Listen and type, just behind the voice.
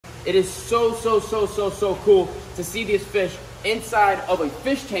It is so cool to see these fish inside of a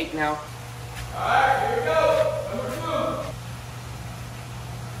fish tank now. All right, here we go. Number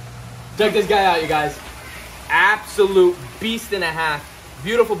 2. Check this guy out, you guys. Absolute beast and a half.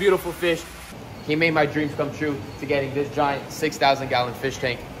 Beautiful, beautiful fish. He made my dreams come true to getting this giant 6,000-gallon fish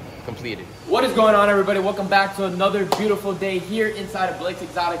tank completed. What is going on, everybody? Welcome back to another beautiful day here inside of Blake's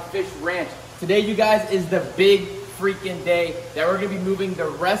Exotic Fish Ranch. Today, you guys, is the big freaking day that we're gonna be moving the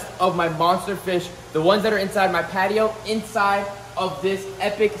rest of my monster fish, the ones that are inside my patio, inside of this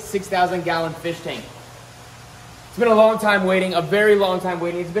epic 6,000-gallon fish tank. It's been a long time waiting, a very long time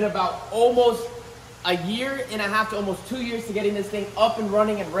waiting. It's been about almost a year and a half to almost 2 years to getting this thing up and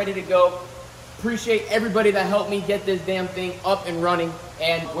running and ready to go. Appreciate everybody that helped me get this damn thing up and running,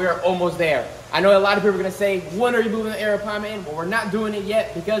 and we're almost there. I know a lot of people are gonna say, when are you moving the Arapaima in? Well, we're not doing it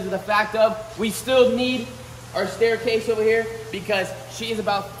yet because of the fact of we still need our staircase over here because she is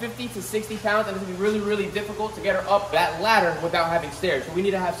about 50 to 60 pounds and it's gonna be really, really difficult to get her up that ladder without having stairs. So we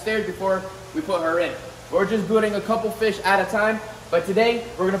need to have stairs before we put her in. We're just putting a couple fish at a time, but today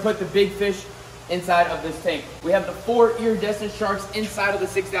we're gonna put the big fish inside of this tank. We have the 4 iridescent sharks inside of the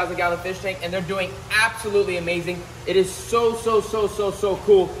 6,000-gallon fish tank, and they're doing absolutely amazing. It is so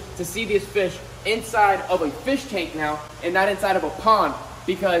cool to see these fish inside of a fish tank now and not inside of a pond,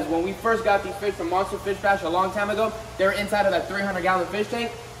 because when we first got these fish from Monster Fish Bash a long time ago, they were inside of that 300-gallon fish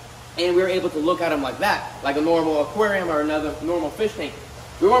tank, and we were able to look at them like that, like a normal aquarium or another normal fish tank.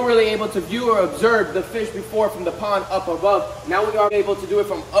 We weren't really able to view or observe the fish before from the pond up above. Now we are able to do it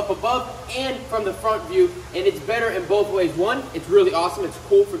from up above and from the front view, and it's better in both ways. 1, it's really awesome, it's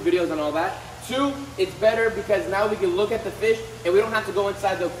cool for videos and all that. 2, it's better because now we can look at the fish and we don't have to go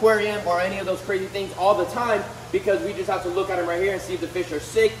inside the aquarium or any of those crazy things all the time, because we just have to look at them right here and see if the fish are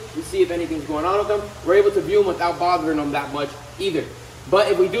sick, we see if anything's going on with them. We're able to view them without bothering them that much either.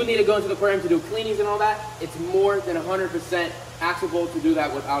 But if we do need to go into the aquarium to do cleanings and all that, it's more than 100% accessible to do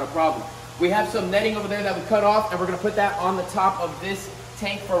that without a problem. We have some netting over there that we cut off, and we're gonna put that on the top of this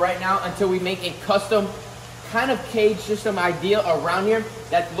tank for right now until we make a custom kind of cage system idea around here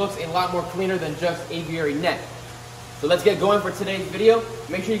that looks a lot more cleaner than just aviary net. So let's get going for today's video.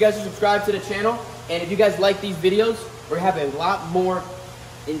 Make sure you guys are subscribed to the channel, and if you guys like these videos, we're gonna have a lot more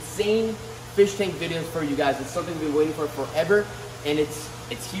insane fish tank videos for you guys. It's something we've been waiting for forever, and it's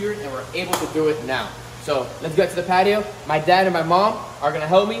here, and we're able to do it now. So let's get to the patio. My dad and my mom are gonna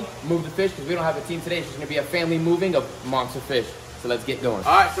help me move the fish because we don't have a team today. It's just gonna be a family moving of monster fish. So let's get going.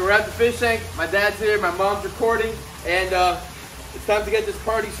 All right, so we're at the fish tank. My dad's here, my mom's recording, and it's time to get this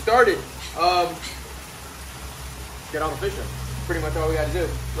party started. Get all the fish in. Pretty much all we gotta do.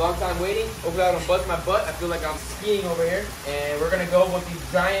 Long time waiting. Hopefully I don't bust my butt. I feel like I'm skiing over here. And we're gonna go with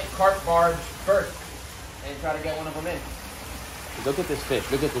these giant carp barge first and try to get one of them in. Look at this fish,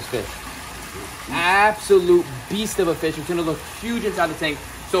 look at this fish. Absolute beast of a fish. It's gonna look huge inside the tank.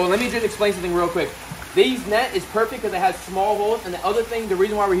 So let me just explain something real quick. These net is perfect because it has small holes, and the other thing, the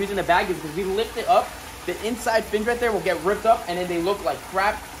reason why we're using the bag is because we lift it up, the inside fins right there will get ripped up and then they look like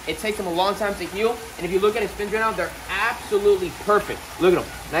crap. It takes them a long time to heal, and if you look at his fins right now, they're absolutely perfect. Look at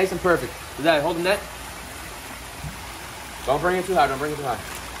them, nice and perfect. Is that hold the net? Don't bring it too high, don't bring it too high.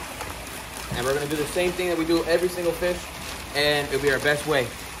 And we're gonna do the same thing that we do every single fish, and it'll be our best way.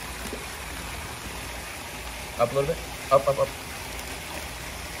 Up a little bit. Up.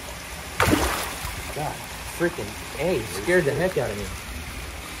 God, freaking A, scared the heck out of me.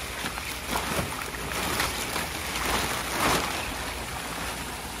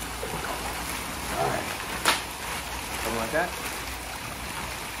 Alright. Something like that.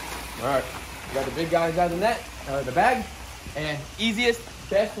 Alright. We got the big guys out of the net, the bag. And easiest,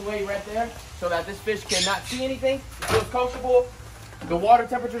 best way right there, so that this fish cannot see anything. It feels comfortable. The water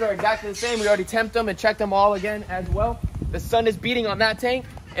temperatures are exactly the same. We already temped them and checked them all again as well. The sun is beating on that tank,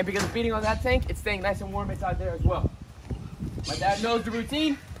 and because it's beating on that tank, it's staying nice and warm inside there as well. My dad knows the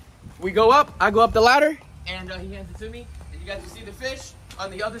routine. We go up, I go up the ladder, and he hands it to me. And you guys can see the fish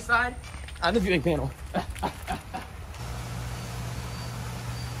on the other side on the viewing panel. Check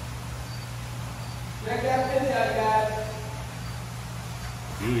that fish out, guys.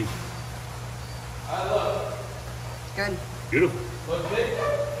 I look. Good. Beautiful. Looks big.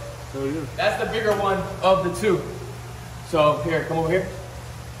 So yeah. That's the bigger one of the two. So here, come over here.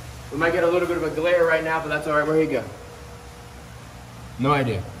 We might get a little bit of a glare right now, but that's all right. Where you go? No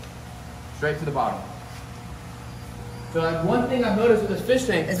idea. Straight to the bottom. So like one thing I've noticed with this fish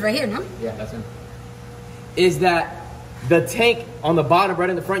tank. It's right here, no? Yeah, that's him. Is that the tank on the bottom, right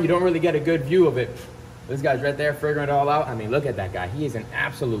in the front, you don't really get a good view of it. This guy's right there figuring it all out. I mean, look at that guy. He is an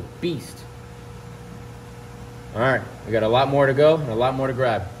absolute beast. All right, we got a lot more to go and a lot more to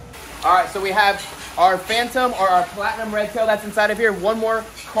grab. All right, so we have our phantom or our platinum red tail that's inside of here. One more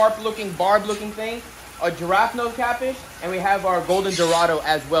carp-looking, barb-looking thing. A giraffe nose catfish, and we have our golden dorado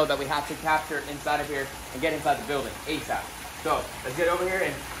as well that we have to capture inside of here and get inside the building ASAP. So let's get over here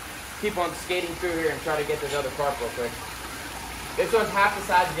and keep on skating through here and try to get this other carp real quick. This one's half the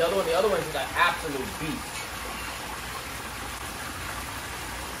size of the other one. The other one's an absolute beast.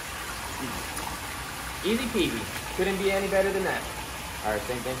 Easy peasy. Couldn't be any better than that. All right,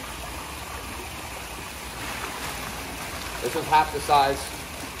 same thing. This one's half the size,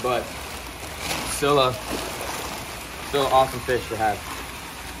 but still an awesome fish to have.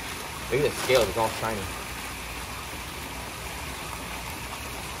 Look at the scales, it's all shiny.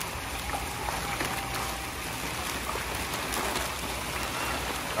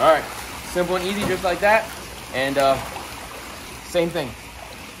 All right, simple and easy, just like that. And same thing.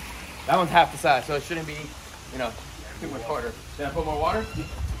 That one's half the size, so it shouldn't be, you know, too much harder. Did I put more water?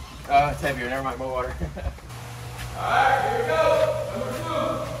 It's heavier, never mind, more water. All right, here we go, number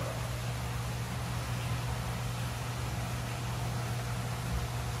 2.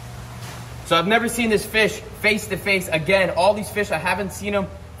 So I've never seen this fish face to face. Again, all these fish, I haven't seen them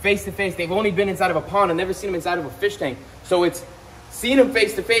face to face. They've only been inside of a pond. I've never seen them inside of a fish tank. So it's seeing them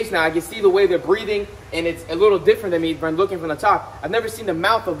face to face now. I can see the way they're breathing, and it's a little different than me when looking from the top. I've never seen the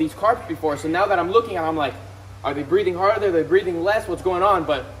mouth of these carps before. So now that I'm looking at them, I'm like, are they breathing harder? Are they breathing less? What's going on?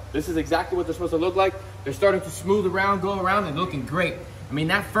 But this is exactly what they're supposed to look like. They're starting to smooth around, go around. They're looking great. I mean,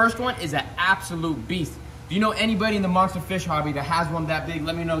 that first one is an absolute beast. Do you know anybody in the monster fish hobby that has one that big?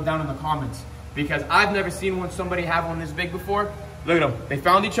 Let me know down in the comments, because I've never seen somebody have one this big before. Look at them. They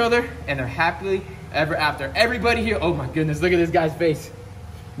found each other and they're happily ever after. Everybody here, oh my goodness, look at this guy's face.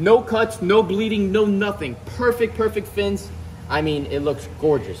 No cuts, no bleeding, no nothing. Perfect, perfect fins. I mean, it looks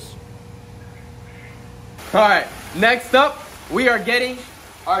gorgeous. All right, next up, we are getting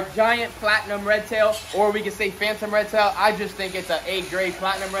our giant platinum red tail, or we can say phantom red tail. I just think it's an A-grade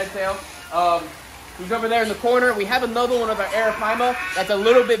platinum red tail. He's over there in the corner. We have another one of our Arapaima that's a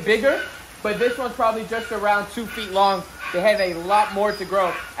little bit bigger, but this one's probably just around 2 feet long. They have a lot more to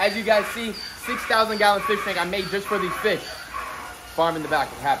grow. As you guys see, 6,000 gallon fish tank I made just for these fish. Farm in the back,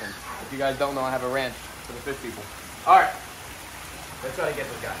 it happens. If you guys don't know, I have a ranch for the fish people. All right, let's try to get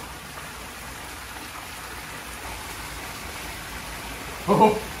this guy. Oh,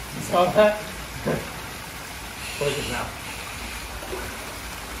 you saw that? Close his mouth.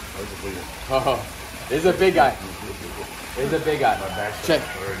 Oh, this is a big guy. This is a big guy. My back check.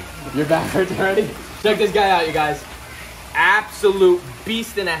 Already. Your back hurts already? Check this guy out, you guys. Absolute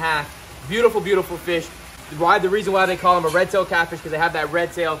beast and a half. Beautiful, beautiful fish. The reason why they call him a red tail catfish, because they have that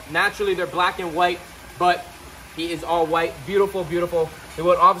red tail. Naturally, they're black and white, but he is all white. Beautiful, beautiful. He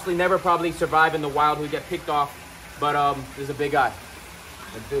would obviously never probably survive in the wild. He'd get picked off, but this is a big guy.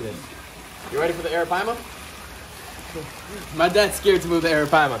 Let's do this. You ready for the Arapaima? My dad's scared to move the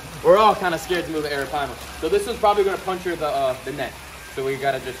Arapaima. We're all kind of scared to move the Arapaima. So this one's probably going to puncture the net. So we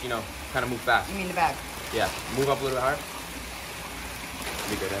got to just, you know, kind of move fast. You mean the bag? Yeah. Move up a little bit higher.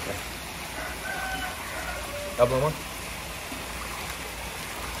 Be good right there. Double one.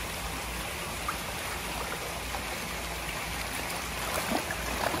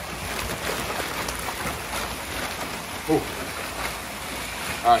 Ooh.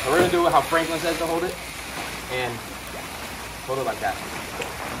 All right, so we're going to do it how Franklin says to hold it. And hold it like that.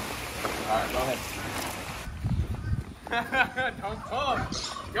 All right, go ahead. Don't talk.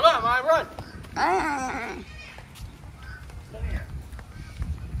 Come on, man, run.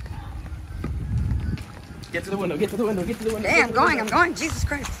 Get to the window, get to the window, get to the window. Hey, I'm going. Jesus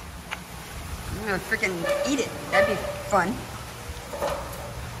Christ. I'm gonna freaking eat it. That'd be fun.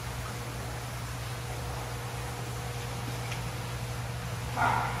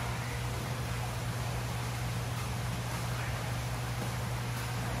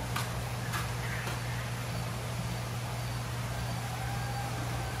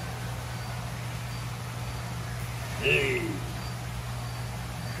 Hey.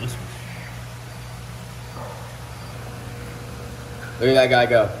 This one. Look at that guy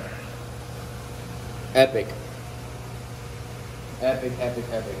go. Epic. Epic, epic,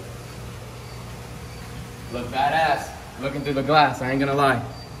 epic. Look badass. Looking through the glass, I ain't gonna lie.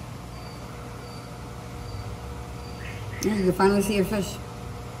 Yeah, you can finally see your fish.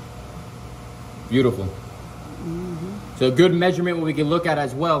 Beautiful. So a good measurement what we can look at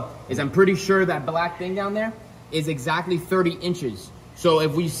as well is I'm pretty sure that black thing down there is exactly 30 inches. So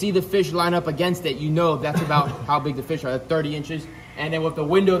if we see the fish line up against it, you know that's about how big the fish are, 30 inches. And then with the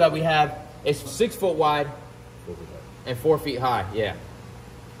window that we have, it's 6 foot wide and 4 feet high, yeah.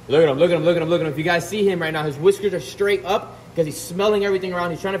 Look at him, look at him, look at him, look at him. If you guys see him right now, his whiskers are straight up. because he's smelling everything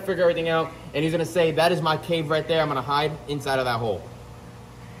around. He's trying to figure everything out. And he's going to say, that is my cave right there. I'm going to hide inside of that hole.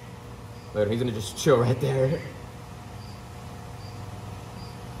 Look, he's going to just chill right there.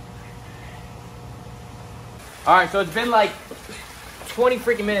 All right, so it's been like 20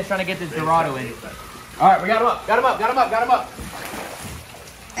 freaking minutes trying to get this Dorado in. All right, we got him up, got him up, got him up, got him up.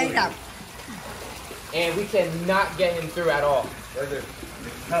 Anytime. And we cannot get him through at all.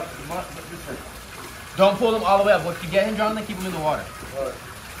 Don't pull him all the way up. Once you get him, Jonathan, keep him in the water. All right.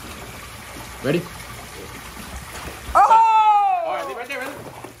 Ready? Oh! All right, leave right there, ready?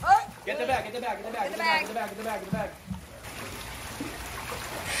 Oh. Get the bag, get the bag, get the bag, get the bag, get the bag, get the bag, get the bag.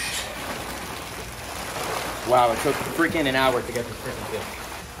 Wow, it took freaking an hour to get this freaking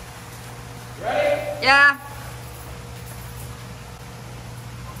fish. Ready? Yeah.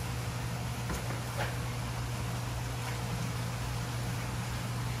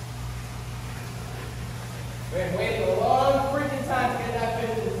 Been waiting a long freaking time to get that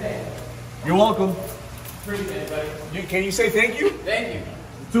fish in the tank. You're welcome. Pretty good, buddy. Can you say thank you? Thank you.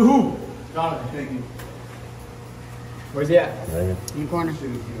 To who? Jonathan. Thank you. Where's he at? In the corner.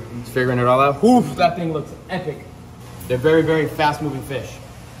 He's figuring it all out. Oof, that thing looks epic. They're very, very fast-moving fish.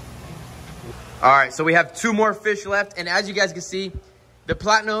 All right, so we have 2 more fish left, and as you guys can see, the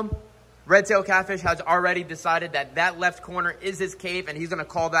platinum red-tailed catfish has already decided that that left corner is his cave, and he's gonna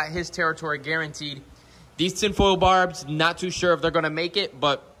call that his territory guaranteed. These tinfoil barbs, not too sure if they're gonna make it,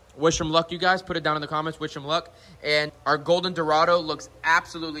 but wish them luck, you guys. Put it down in the comments, wish them luck. And our golden Dorado looks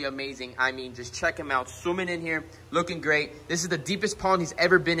absolutely amazing. I mean, just check him out, swimming in here, looking great. This is the deepest pond he's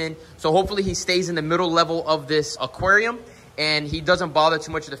ever been in, so hopefully he stays in the middle level of this aquarium, and he doesn't bother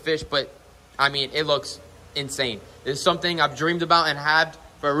too much of the fish, but I mean, it looks insane. This is something I've dreamed about and had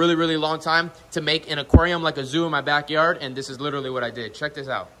for a really, really long time, to make an aquarium like a zoo in my backyard, and this is literally what I did. Check this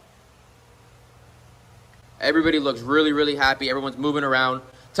out. Everybody looks really, really happy. Everyone's moving around.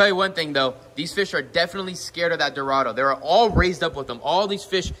 Tell you one thing, though. These fish are definitely scared of that Dorado. They're all raised up with them. All these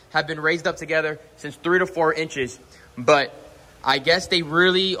fish have been raised up together since 3 to 4 inches. But I guess they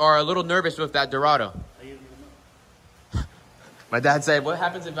really are a little nervous with that Dorado. My dad said, what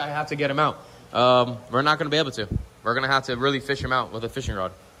happens if I have to get him out? We're not going to be able to. We're going to have to really fish him out with a fishing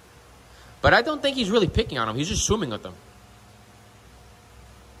rod. But I don't think he's really picking on them. He's just swimming with them.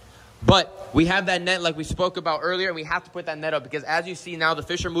 But we have that net like we spoke about earlier, and we have to put that net up because as you see now, the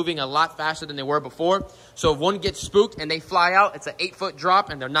fish are moving a lot faster than they were before. So if one gets spooked and they fly out, it's an 8-foot drop,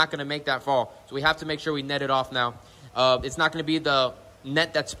 and they're not going to make that fall. So we have to make sure we net it off now. It's not going to be the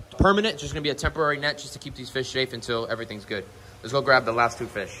net that's permanent. It's just going to be a temporary net just to keep these fish safe until everything's good. Let's go grab the last 2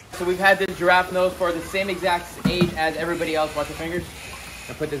 fish. So we've had this giraffe nose for the same exact age as everybody else. Watch your fingers.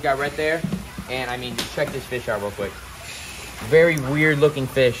 I put this guy right there. And I mean, just check this fish out real quick. Very weird looking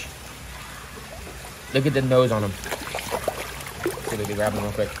fish. Look at the nose on them. See if we can grab them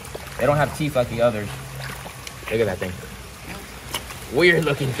real quick. They don't have teeth like the others. Look at that thing. Weird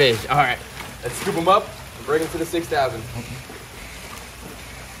looking fish. All right, let's scoop them up and bring them to the 6,000.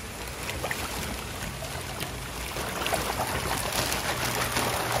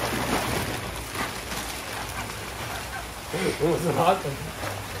 This is awesome.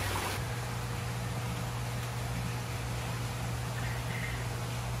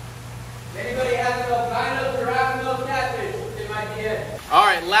 Anybody has no albino giraffe nose catfish in my DM? All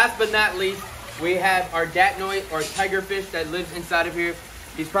right, last but not least, we have our datnoid or tigerfish that lives inside of here.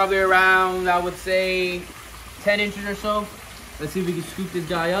 He's probably around, I would say, 10 inches or so. Let's see if we can scoop this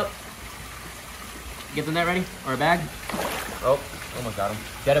guy up. Get the net ready, or a bag. Oh, almost got him.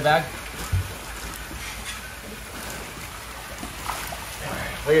 Get a bag.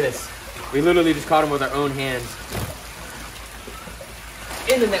 Look at this. We literally just caught him with our own hands.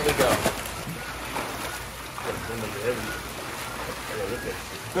 In the net we go.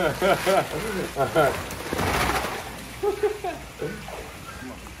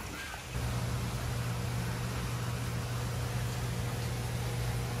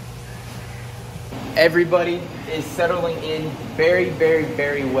 Everybody is settling in very, very,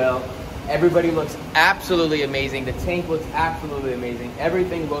 very well. Everybody looks absolutely amazing. The tank looks absolutely amazing.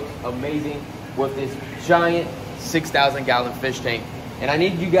 Everything looks amazing with this giant 6,000 gallon fish tank. And I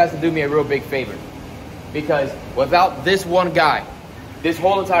need you guys to do me a real big favor, because without this one guy, this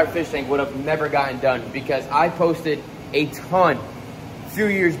whole entire fish tank would have never gotten done, because I posted a ton a few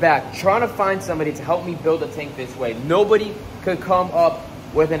years back trying to find somebody to help me build a tank this way. Nobody could come up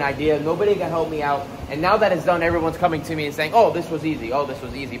with an idea. Nobody can help me out. And now that it's done, everyone's coming to me and saying, oh, this was easy. Oh, this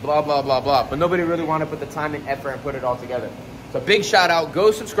was easy, blah, blah, blah, blah. But nobody really wanted to put the time and effort and put it all together. So big shout out.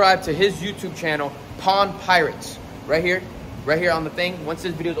 Go subscribe to his YouTube channel, Pond Pirates. Right here. right here on the thing. Once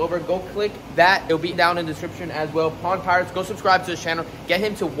this video is over, go click that. It'll be down in the description as well. Pond Pirates, go subscribe to his channel. Get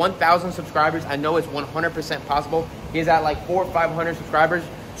him to 1,000 subscribers. I know it's 100% possible. He's at like 400 or 500 subscribers.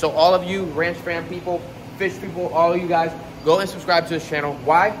 So all of you ranch fan people, fish people, all of you guys, go and subscribe to his channel.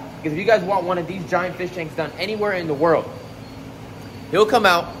 Why? Because if you guys want one of these giant fish tanks done anywhere in the world, he'll come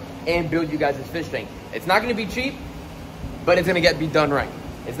out and build you guys this fish tank. It's not gonna be cheap, but it's gonna be done right.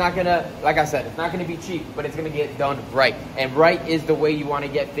 It's not gonna, like I said, it's not gonna be cheap, but it's gonna get done right. And right is the way you wanna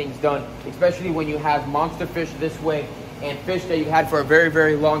get things done, especially when you have monster fish this way and fish that you had for a very,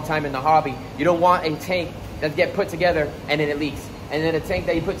 very long time in the hobby. You don't want a tank that get put together and then it leaks. And then a tank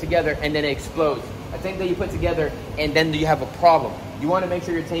that you put together and then it explodes. A tank that you put together and then you have a problem. You wanna make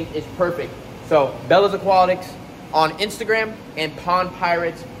sure your tank is perfect. So Bella's Aquatics on Instagram and Pond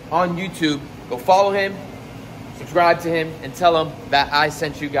Pirates on YouTube. Go follow him, subscribe to him, and tell him that I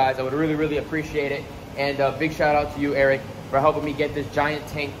sent you guys. I would really, really appreciate it. And big shout out to you, Eric, for helping me get this giant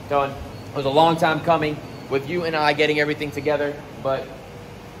tank done. It was a long time coming with you and I getting everything together, but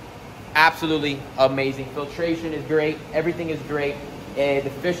absolutely amazing. Filtration is great. Everything is great. And the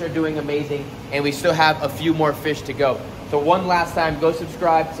fish are doing amazing. And we still have a few more fish to go. So one last time, go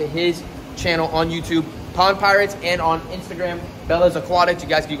subscribe to his channel on YouTube, Pond Pirates, and on Instagram, Bella's Aquatics. You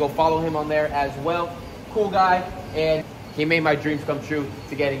guys can go follow him on there as well. Cool guy, and he made my dreams come true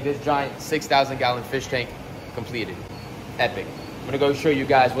to getting this giant 6,000 gallon fish tank completed. Epic. I'm gonna go show you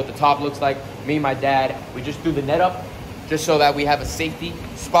guys what the top looks like. Me and my dad, we just threw the net up just so that we have a safety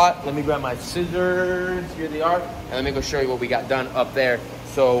spot. Let me grab my scissors, here they are, and let me go show you what we got done up there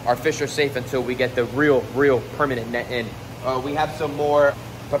so our fish are safe until we get the real permanent net in. We have some more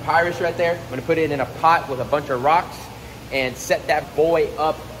papyrus right there. I'm gonna put it in a pot with a bunch of rocks and set that boy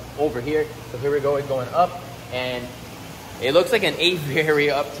up over here. So here we go, it's going up, and it looks like an aviary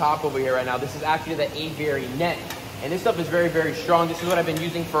up top over here right now. This is actually the aviary net, and this stuff is very, very strong. This is what I've been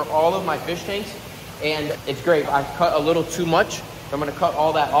using for all of my fish tanks, and it's great. I cut a little too much, so I'm gonna cut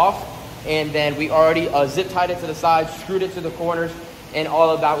all that off, and then we already zip tied it to the sides, screwed it to the corners, and all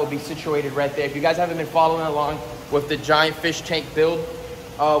of that will be situated right there. If you guys haven't been following along with the giant fish tank build,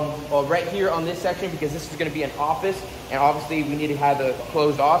 right here on this section, because this is going to be an office, and obviously we need to have it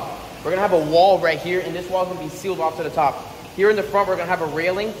closed off. We're going to have a wall right here, and this wall is going to be sealed off to the top. Here in the front, we're going to have a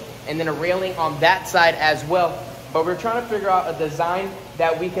railing, and then a railing on that side as well. But we're trying to figure out a design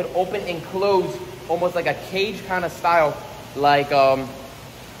that we could open and close, almost like a cage kind of style, like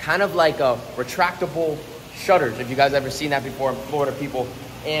kind of like a retractable shutters, if you guys ever seen that before in Florida, people.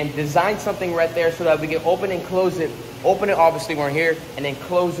 And design something right there so that we can open and close it. Open it obviously when we're here, and then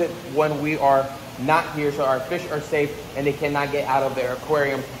close it when we are not here, so our fish are safe and they cannot get out of their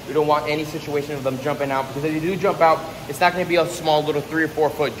aquarium. We don't want any situation of them jumping out, because if they do jump out, it's not going to be a small little 3 or 4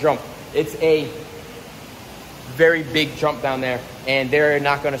 foot jump. It's a very big jump down there, and they're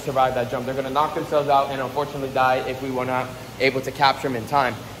not going to survive that jump. They're going to knock themselves out and unfortunately die if we were not able to capture them in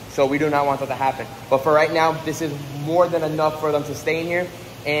time. So we do not want that to happen. But for right now, this is more than enough for them to stay in here,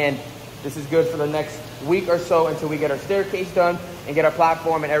 and this is good for the next week or so until we get our staircase done and get our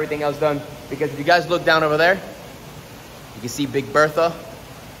platform and everything else done. Because if you guys look down over there, you can see Big Bertha,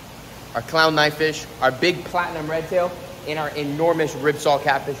 our clown knifefish, our big platinum redtail, and our enormous ripsaw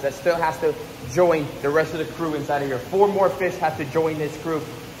catfish that still has to join the rest of the crew inside of here. 4 more fish have to join this crew.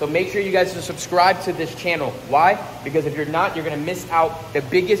 So make sure you guys subscribe to this channel. Why? Because if you're not, you're gonna miss out the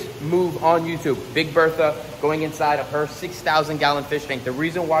biggest move on YouTube. Big Bertha going inside of her 6,000 gallon fish tank. The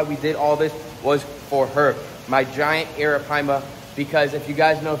reason why we did all this was for her, my giant arapaima. Because if you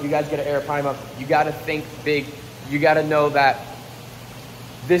guys know, if you guys get an arapaima, you gotta think big. You gotta know that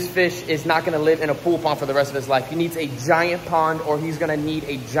this fish is not gonna live in a pool pond for the rest of his life. He needs a giant pond, or he's gonna need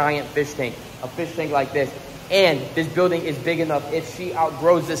a giant fish tank. A fish tank like this. And this building is big enough. If she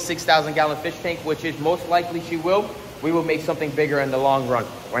outgrows this 6,000 gallon fish tank, which is most likely she will, we will make something bigger in the long run.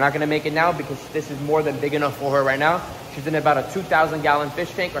 We're not gonna make it now because this is more than big enough for her right now. She's in about a 2,000 gallon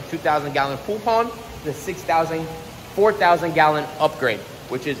fish tank or 2,000 gallon pool pond. The 4,000 gallon upgrade,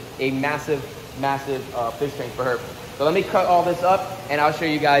 which is a massive, massive fish tank for her. So let me cut all this up and I'll show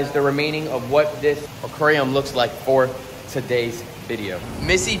you guys the remaining of what this aquarium looks like for today's video.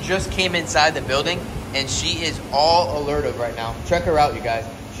 Missy just came inside the building and she is all alertive right now. Check her out, you guys.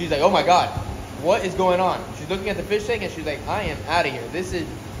 She's like, oh my God, what is going on? She's looking at the fish tank and she's like, I am out of here. This is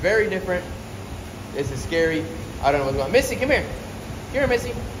very different. This is scary. I don't know what's going on. Missy, come here. Come here,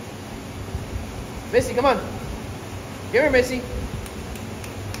 Missy. Missy, come on. Come here, Missy.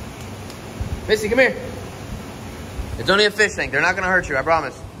 Missy, come here. It's only a fish tank. They're not going to hurt you, I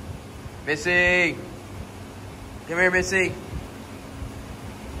promise. Missy. Come here, Missy.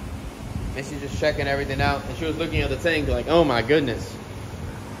 And she's just checking everything out. And she was looking at the tank like, oh my goodness.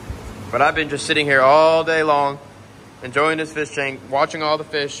 But I've been just sitting here all day long, enjoying this fish tank, watching all the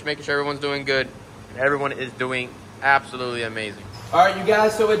fish, making sure everyone's doing good. And everyone is doing absolutely amazing. All right, you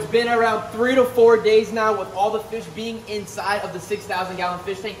guys, so it's been around 3 to 4 days now with all the fish being inside of the 6,000 gallon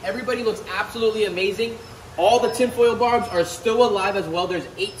fish tank. Everybody looks absolutely amazing. All the tinfoil barbs are still alive as well. There's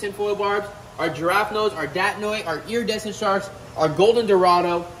 8 tinfoil barbs. Our giraffe nose, our datnoi, our iridescent sharks, our golden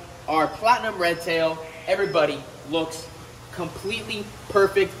dorado, our platinum red tail. Everybody looks completely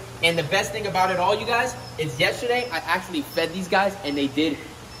perfect. And the best thing about it all, you guys, is yesterday I actually fed these guys and they did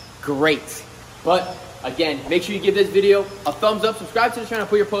great. But again, make sure you give this video a thumbs up, subscribe to the channel,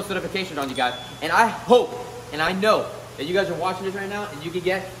 put your post notifications on, you guys. And I hope and I know that you guys are watching this right now and you can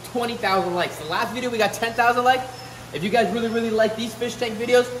get 20,000 likes. The last video we got 10,000 likes. If you guys really like these fish tank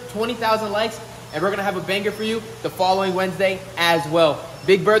videos, 20,000 likes, and we're gonna have a banger for you the following Wednesday as well.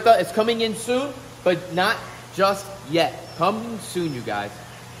 Big Bertha is coming in soon, but not just yet. Coming soon, you guys.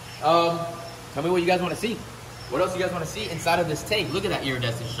 Tell me what you guys want to see. What else you guys want to see inside of this tank? Look at that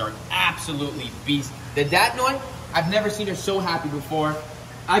iridescent shark. Absolutely beast. The datnoi, I've never seen her so happy before.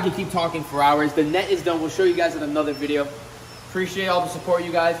 I could keep talking for hours. The net is done. We'll show you guys in another video. Appreciate all the support,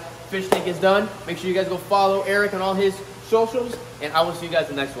 you guys. Fish tank is done. Make sure you guys go follow Eric on all his socials, and I will see you guys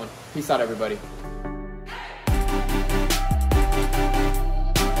in the next one. Peace out, everybody.